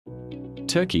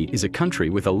Turkey is a country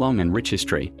with a long and rich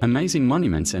history, amazing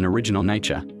monuments and original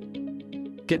nature.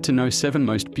 Get to know 7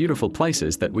 most beautiful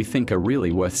places that we think are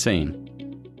really worth seeing.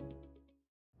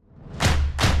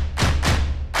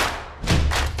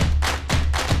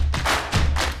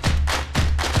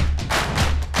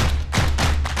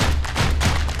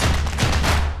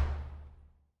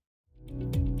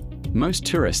 Most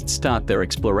tourists start their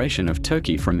exploration of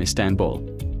Turkey from Istanbul.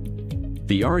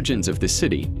 The origins of this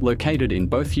city, located in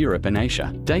both Europe and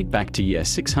Asia, date back to year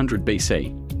 600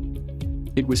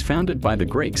 BC. It was founded by the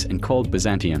Greeks and called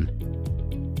Byzantium.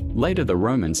 Later the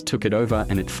Romans took it over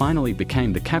and it finally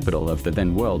became the capital of the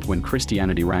then world when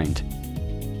Christianity reigned.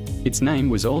 Its name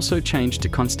was also changed to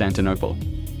Constantinople.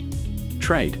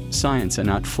 Trade, science and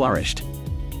art flourished.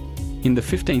 In the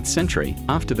 15th century,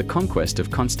 after the conquest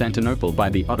of Constantinople by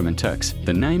the Ottoman Turks,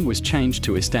 the name was changed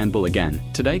to Istanbul again,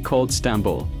 today called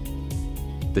Istanbul.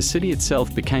 The city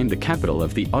itself became the capital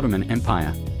of the Ottoman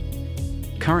Empire.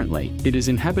 Currently, it is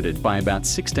inhabited by about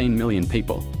 16 million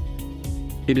people.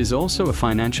 It is also a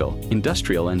financial,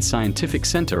 industrial and scientific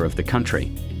center of the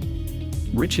country.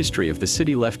 Rich history of the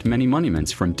city left many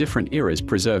monuments from different eras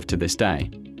preserved to this day.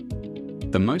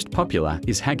 The most popular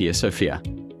is Hagia Sophia.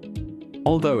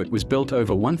 Although it was built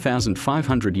over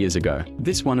 1,500 years ago,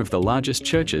 this one of the largest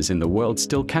churches in the world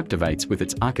still captivates with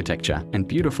its architecture and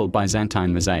beautiful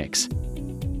Byzantine mosaics.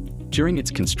 During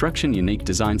its construction, unique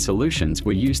design solutions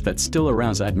were used that still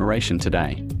arouse admiration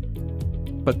today.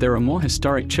 But there are more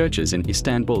historic churches in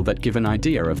Istanbul that give an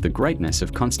idea of the greatness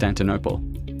of Constantinople.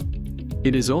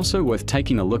 It is also worth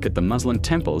taking a look at the Muslim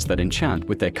temples that enchant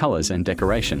with their colors and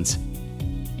decorations.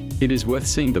 It is worth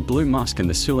seeing the Blue Mosque and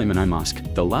the Süleymanay Mosque,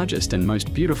 the largest and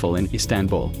most beautiful in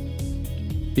Istanbul.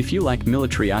 If you like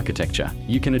military architecture,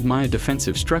 you can admire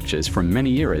defensive structures from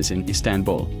many eras in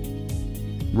Istanbul.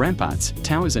 Ramparts,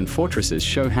 towers and fortresses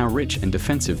show how rich and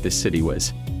defensive this city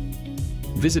was.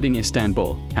 Visiting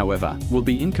Istanbul, however, will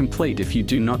be incomplete if you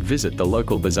do not visit the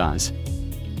local bazaars.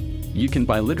 You can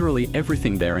buy literally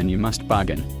everything there and you must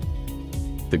bargain.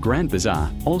 The Grand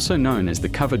Bazaar, also known as the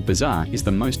Covered Bazaar, is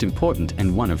the most important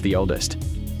and one of the oldest.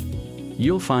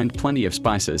 You'll find plenty of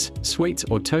spices, sweets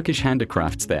or Turkish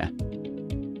handicrafts there.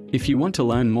 If you want to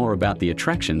learn more about the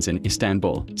attractions in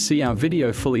Istanbul, see our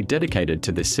video fully dedicated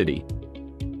to this city.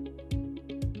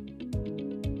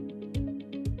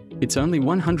 It's only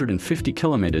 150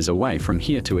 kilometers away from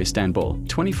here to Istanbul,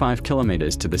 25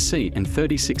 kilometers to the sea and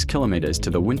 36 kilometers to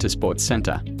the winter sports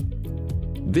center.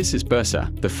 This is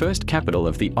Bursa, the first capital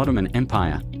of the Ottoman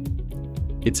Empire.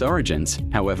 Its origins,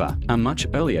 however, are much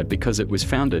earlier because it was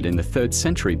founded in the 3rd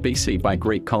century BC by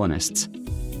Greek colonists.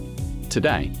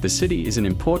 Today, the city is an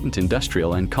important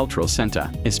industrial and cultural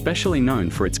center, especially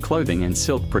known for its clothing and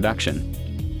silk production.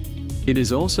 It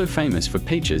is also famous for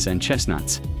peaches and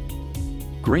chestnuts.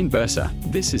 Green Bursa,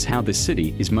 this is how this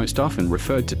city is most often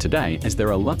referred to today, as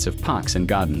there are lots of parks and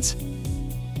gardens.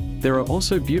 There are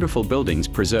also beautiful buildings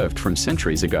preserved from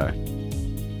centuries ago.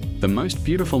 The most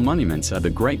beautiful monuments are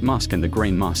the Great Mosque and the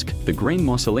Green Mosque, the Green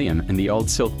Mausoleum and the Old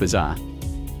Silk Bazaar.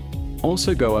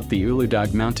 Also go up the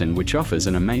Uludağ mountain, which offers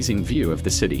an amazing view of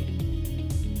the city.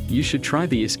 You should try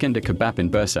the Iskender kebab in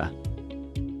Bursa.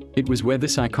 It was where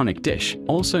this iconic dish,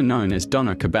 also known as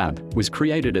doner kebab, was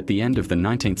created at the end of the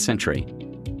 19th century.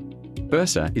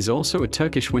 Bursa is also a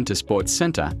Turkish winter sports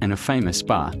center and a famous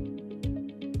spa.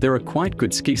 There are quite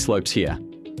good ski slopes here.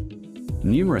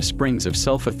 Numerous springs of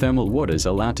sulfur thermal waters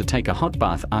allow to take a hot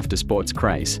bath after sports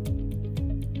craze.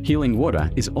 Healing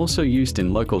water is also used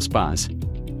in local spas.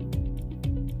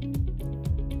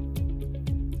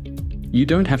 You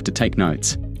don't have to take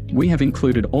notes. We have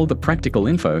included all the practical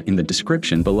info in the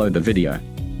description below the video.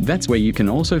 That's where you can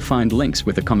also find links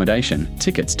with accommodation,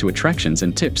 tickets to attractions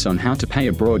and tips on how to pay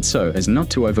abroad so as not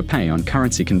to overpay on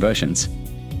currency conversions.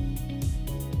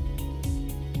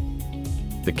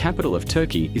 The capital of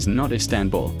Turkey is not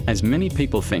Istanbul, as many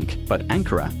people think, but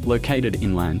Ankara, located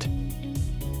inland.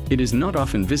 It is not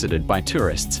often visited by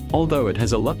tourists, although it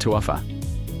has a lot to offer.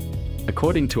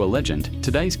 According to a legend,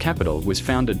 today's capital was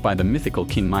founded by the mythical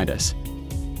King Midas.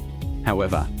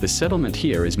 However, the settlement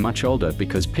here is much older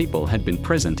because people had been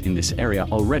present in this area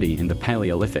already in the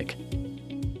Paleolithic.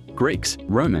 Greeks,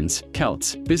 Romans,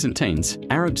 Celts, Byzantines,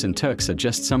 Arabs and Turks are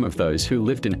just some of those who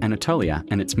lived in Anatolia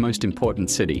and its most important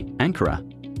city, Ankara.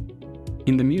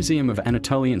 In the Museum of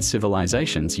Anatolian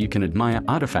Civilizations you can admire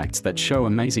artifacts that show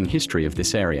amazing history of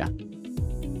this area.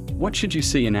 What should you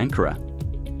see in Ankara?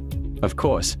 Of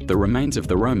course, the remains of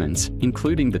the Romans,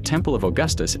 including the Temple of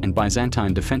Augustus and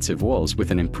Byzantine defensive walls with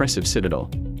an impressive citadel.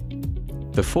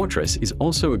 The fortress is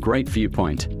also a great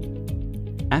viewpoint.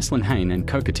 Aslanhane and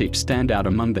Kokatep stand out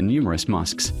among the numerous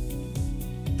mosques.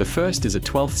 The first is a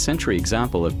 12th century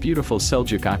example of beautiful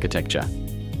Seljuk architecture.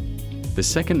 The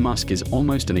second mosque is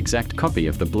almost an exact copy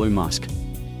of the Blue Mosque.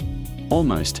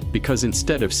 Almost, because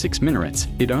instead of 6 minarets,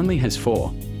 it only has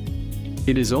 4.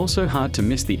 It is also hard to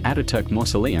miss the Ataturk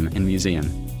Mausoleum and Museum.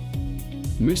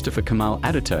 Mustafa Kemal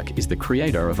Ataturk is the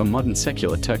creator of a modern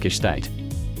secular Turkish state.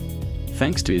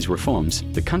 Thanks to his reforms,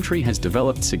 the country has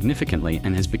developed significantly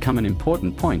and has become an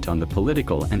important point on the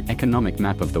political and economic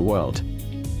map of the world.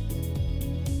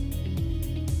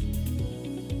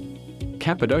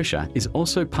 Cappadocia is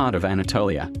also part of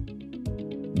Anatolia.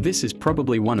 This is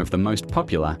probably one of the most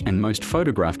popular and most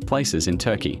photographed places in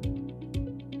Turkey.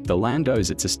 The land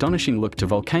owes its astonishing look to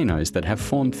volcanoes that have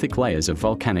formed thick layers of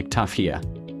volcanic tuff here.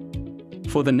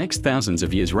 For the next thousands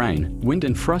of years, rain, wind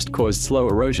and frost caused slow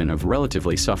erosion of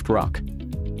relatively soft rock.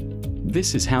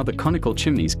 This is how the conical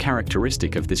chimneys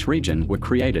characteristic of this region were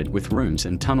created, with rooms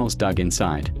and tunnels dug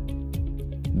inside.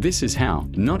 This is how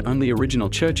not only original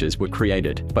churches were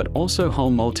created, but also whole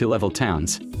multi-level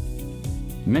towns.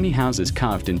 Many houses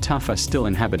carved in tuff are still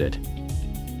inhabited.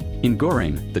 In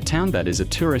Gorim, the town that is a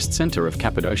tourist center of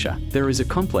Cappadocia, there is a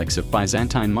complex of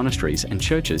Byzantine monasteries and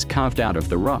churches carved out of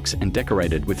the rocks and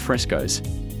decorated with frescoes.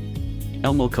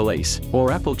 Elmul-Kalis,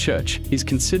 or Apple Church, is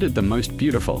considered the most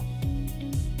beautiful.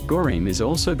 Gorim is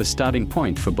also the starting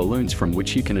point for balloons from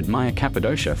which you can admire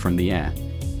Cappadocia from the air.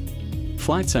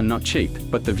 Flights are not cheap,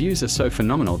 but the views are so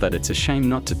phenomenal that it's a shame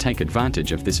not to take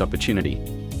advantage of this opportunity.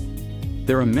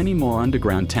 There are many more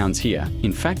underground towns here,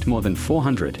 in fact more than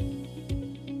 400.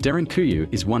 Derinkuyu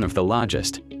is one of the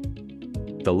largest.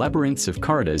 The labyrinths of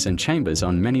corridors and chambers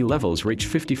on many levels reach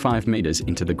 55 meters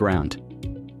into the ground.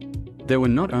 There were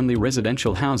not only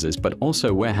residential houses but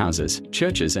also warehouses,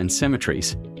 churches and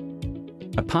cemeteries.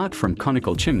 Apart from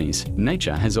conical chimneys,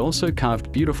 nature has also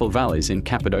carved beautiful valleys in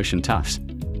Cappadocian tuffs.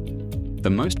 The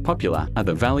most popular are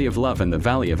the Valley of Love and the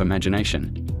Valley of Imagination.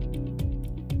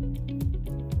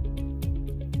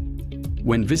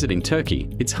 When visiting Turkey,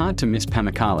 it's hard to miss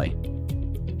Pamukkale.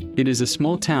 It is a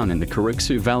small town in the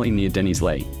Karuksu Valley near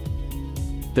Denizli.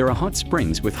 There are hot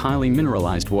springs with highly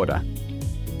mineralized water.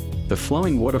 The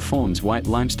flowing water forms white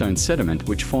limestone sediment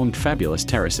which formed fabulous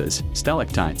terraces,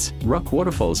 stalactites, rock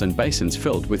waterfalls and basins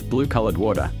filled with blue-colored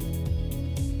water.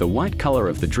 The white color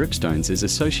of the dripstones is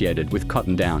associated with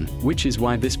cotton down, which is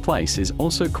why this place is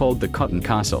also called the Cotton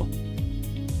Castle.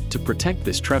 To protect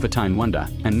this travertine wonder,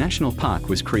 a national park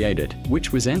was created,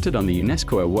 which was entered on the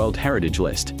UNESCO World Heritage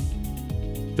List.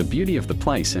 The beauty of the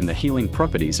place and the healing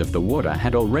properties of the water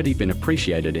had already been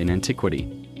appreciated in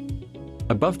antiquity.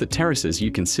 Above the terraces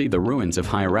you can see the ruins of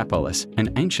Hierapolis,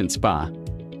 an ancient spa.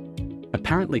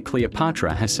 Apparently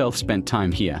Cleopatra herself spent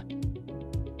time here.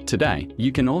 Today,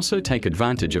 you can also take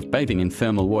advantage of bathing in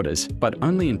thermal waters, but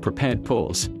only in prepared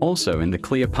pools, also in the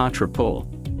Cleopatra pool.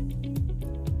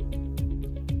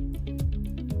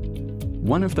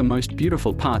 One of the most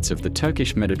beautiful parts of the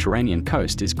Turkish Mediterranean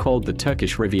coast is called the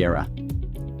Turkish Riviera.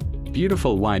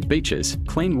 Beautiful wide beaches,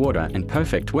 clean water and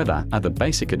perfect weather are the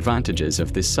basic advantages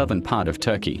of this southern part of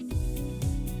Turkey.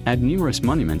 Add numerous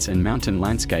monuments and mountain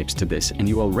landscapes to this and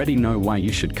you already know why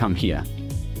you should come here.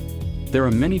 There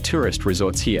are many tourist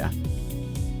resorts here.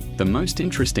 The most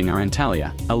interesting are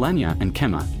Antalya, Alanya and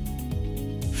Kemer.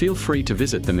 Feel free to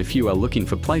visit them if you are looking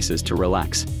for places to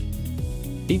relax.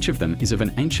 Each of them is of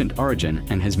an ancient origin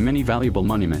and has many valuable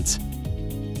monuments.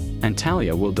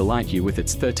 Antalya will delight you with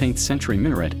its 13th century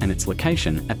minaret and its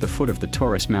location at the foot of the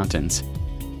Taurus Mountains.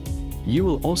 You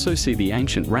will also see the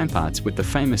ancient ramparts with the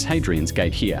famous Hadrian's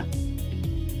Gate here.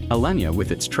 Alanya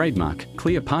with its trademark,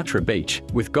 Cleopatra Beach,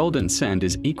 with golden sand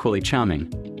is equally charming.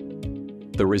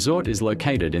 The resort is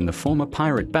located in the former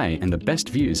Pirate Bay and the best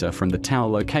views are from the tower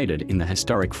located in the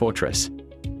historic fortress.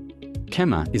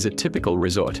 Kemer is a typical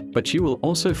resort, but you will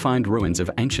also find ruins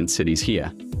of ancient cities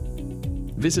here.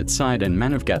 Visit Side and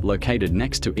Manavgat located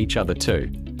next to each other too.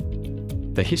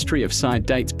 The history of Side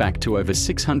dates back to over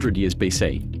 600 years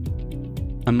BC.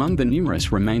 Among the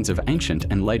numerous remains of ancient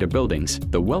and later buildings,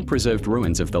 the well-preserved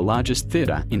ruins of the largest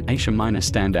theatre in Asia Minor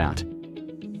stand out.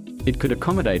 It could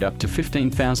accommodate up to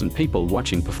 15,000 people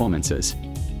watching performances.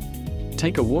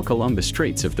 Take a walk along the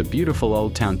streets of the beautiful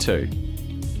old town too.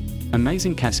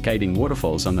 Amazing cascading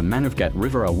waterfalls on the Manavgat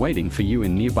River are waiting for you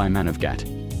in nearby Manavgat.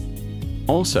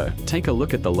 Also, take a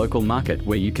look at the local market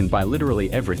where you can buy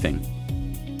literally everything.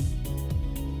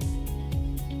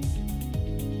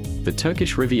 The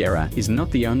Turkish Riviera is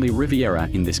not the only Riviera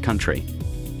in this country.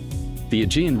 The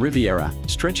Aegean Riviera,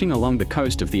 stretching along the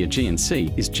coast of the Aegean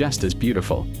Sea, is just as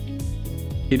beautiful.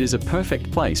 It is a perfect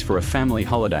place for a family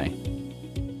holiday.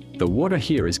 The water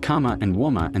here is calmer and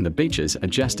warmer and the beaches are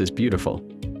just as beautiful.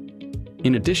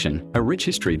 In addition, a rich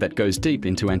history that goes deep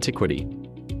into antiquity.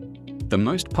 The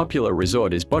most popular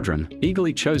resort is Bodrum,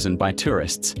 eagerly chosen by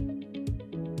tourists.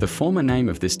 The former name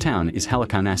of this town is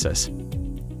Halikarnassus.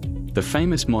 The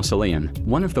famous mausoleum,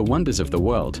 one of the wonders of the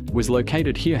world, was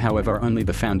located here. However, only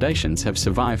the foundations have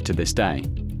survived to this day.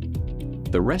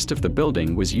 The rest of the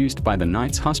building was used by the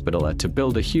Knights Hospitaller to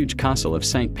build a huge castle of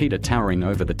St. Peter towering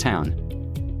over the town.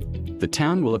 The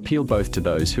town will appeal both to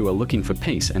those who are looking for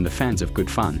peace and the fans of good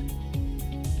fun.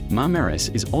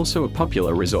 Marmaris is also a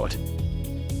popular resort.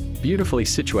 Beautifully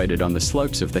situated on the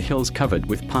slopes of the hills covered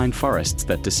with pine forests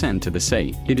that descend to the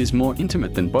sea, it is more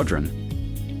intimate than Bodrum.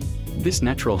 This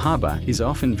natural harbor is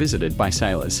often visited by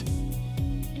sailors.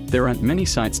 There aren't many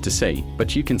sights to see,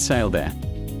 but you can sail there.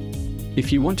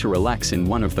 If you want to relax in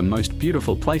one of the most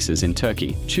beautiful places in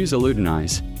Turkey, choose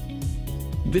Uludeniz.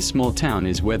 This small town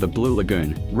is where the Blue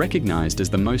Lagoon, recognized as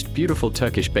the most beautiful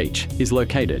Turkish beach, is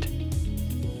located.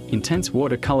 Intense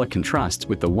watercolor contrasts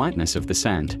with the whiteness of the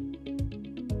sand.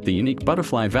 The unique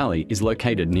Butterfly Valley is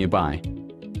located nearby.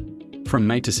 From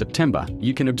May to September,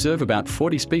 you can observe about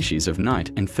 40 species of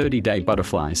night and 30-day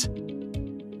butterflies.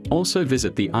 Also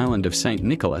visit the island of St.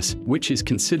 Nicholas, which is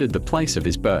considered the place of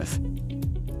his birth.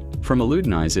 From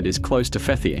Uludeniz it is close to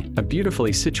Fethiye, a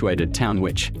beautifully situated town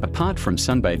which, apart from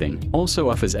sunbathing, also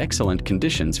offers excellent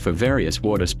conditions for various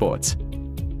water sports.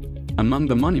 Among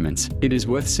the monuments, it is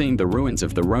worth seeing the ruins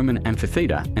of the Roman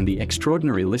amphitheatre and the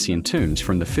extraordinary Lycian tombs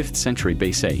from the 5th century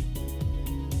BC.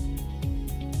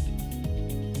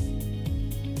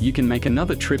 You can make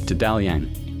another trip to Dalyan.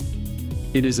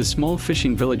 It is a small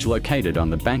fishing village located on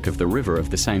the bank of the river of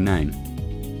the same name.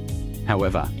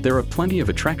 However, there are plenty of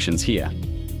attractions here.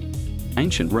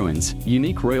 Ancient ruins,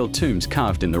 unique royal tombs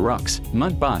carved in the rocks,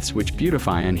 mud baths which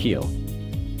beautify and heal.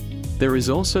 There is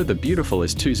also the beautiful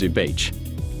Istuzu beach.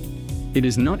 It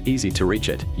is not easy to reach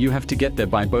it, you have to get there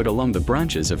by boat along the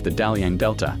branches of the Dalyan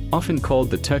Delta, often called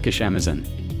the Turkish Amazon.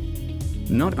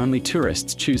 Not only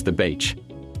tourists choose the beach.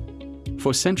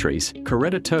 For centuries,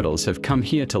 Caretta turtles have come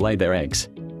here to lay their eggs.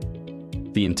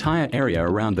 The entire area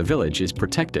around the village is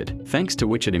protected, thanks to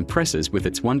which it impresses with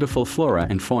its wonderful flora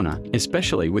and fauna,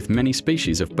 especially with many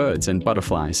species of birds and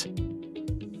butterflies.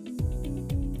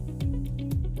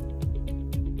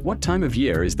 What time of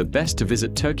year is the best to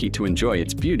visit Turkey to enjoy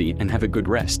its beauty and have a good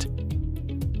rest?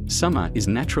 Summer is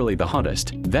naturally the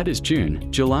hottest, that is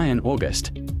June, July and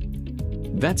August.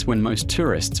 That's when most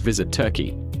tourists visit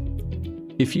Turkey.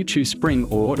 If you choose spring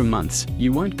or autumn months,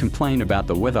 you won't complain about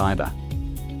the weather either.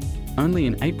 Only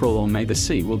in April or May the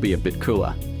sea will be a bit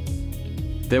cooler.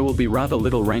 There will be rather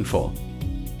little rainfall.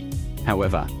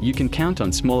 However, you can count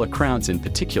on smaller crowds in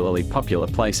particularly popular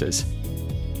places.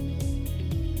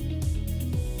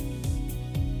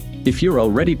 If you're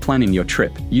already planning your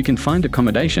trip, you can find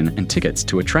accommodation and tickets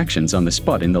to attractions on the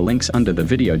spot in the links under the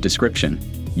video description.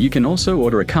 You can also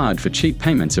order a card for cheap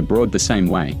payments abroad the same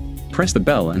way. Press the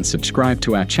bell and subscribe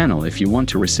to our channel if you want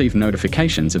to receive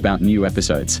notifications about new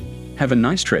episodes. Have a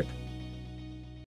nice trip.